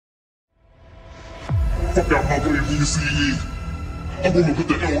Fuck out my way when you see me. I'm gonna put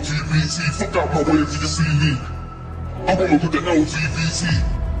the LGBT. Fuck out my way when you see me. I'm gonna put the LGBT.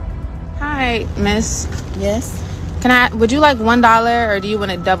 Hi, miss. Yes. Would you like $1 or do you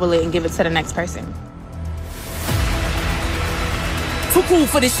want to double it and give it to the next person? Too cool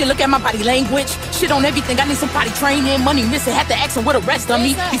for this shit, look at my body language. Shit on everything, I need some body training. Money missing, had to ask them what the rest of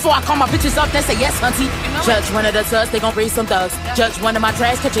me. Before I call my bitches up, they say yes, hunty. Judge one of the thugs, they gon' raise some thugs. Judge one of my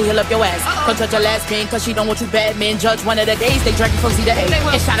trash, catch a heel up your ass. Come touch your last pin, cause she don't want you bad men. Judge one of the days, they drag you from C to A.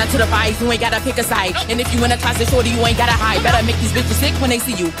 And shout out to the bias, you ain't gotta pick a side. And if you in a closet shorty, you ain't gotta hide. Better make these bitches sick when they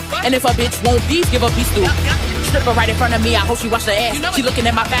see you. And if a bitch won't beef, give a beef stew. Stripper right in front of me, I hope she wash her ass. She looking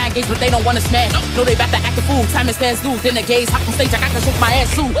at my bag gaze, but they don't wanna smash. Know they about to act a fool, time is fast due. Then the gays hop on stage, I got to shook my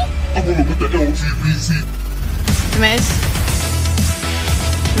ass too. I'm gonna put the LGBT. Miss?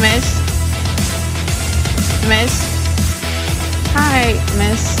 Hi,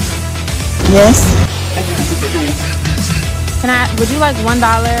 miss. Yes. I'm gonna put the LGBT. Would you like $1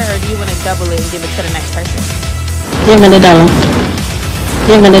 or do you want to double it and give it to the next person? Give me the dollar.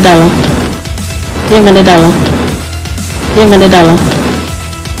 Give me the dollar. Give me the dollar. Give me the dollar.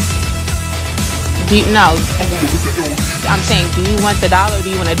 No. I'm saying, do you want the dollar or do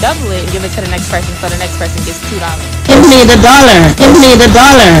you want to double it and give it to the next person so the next person gets $2? Give me the dollar. Give me the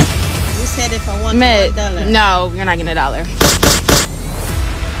dollar. You said if I want $1. No, you're not getting $1.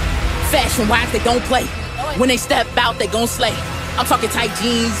 Fashion wise, they don't play. When they step out, they gon' slay. I'm talking tight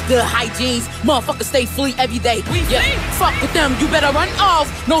jeans, good hygiene. Motherfuckers stay fleet every day. Yeah, fuck with them, you better run off.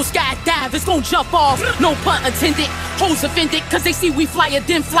 No skydive, it's gon' jump off. No pun intended. Hoes offended, cause they see we flyer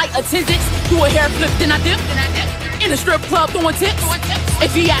than flight attendants. Do a hair flip, then I dip. In a strip club doing tips.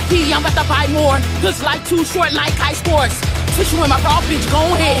 If VIP, I'm about to buy more. Cause life too short like high sports. Tissue in my raw bitch, go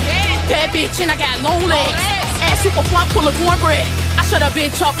ahead. Bad bitch and I got long legs. Ass super plump, full of cornbread. I shut a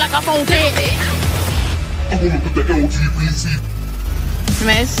bitch up like a phone dead. I'm gonna put the LGBT.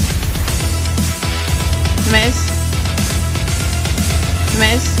 Miss?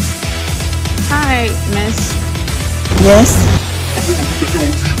 Hi, miss. Yes. I'm gonna put the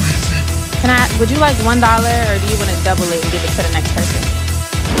LGBT. Would you like $1 or do you want to double it and give it to the next person?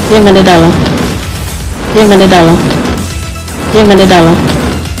 Give me the dollar. Give me the dollar. Give me the dollar.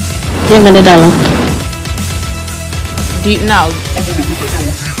 Give me the dollar. No. I'm gonna put the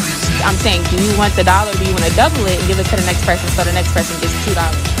LGBT. I'm saying, do you want the dollar or do you want to double it and give it to the next person so the next person gets $2?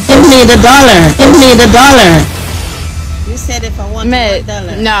 Give me the dollar. Give me the dollar. You said if I want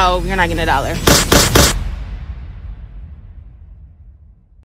 $1. No, you're not getting $1.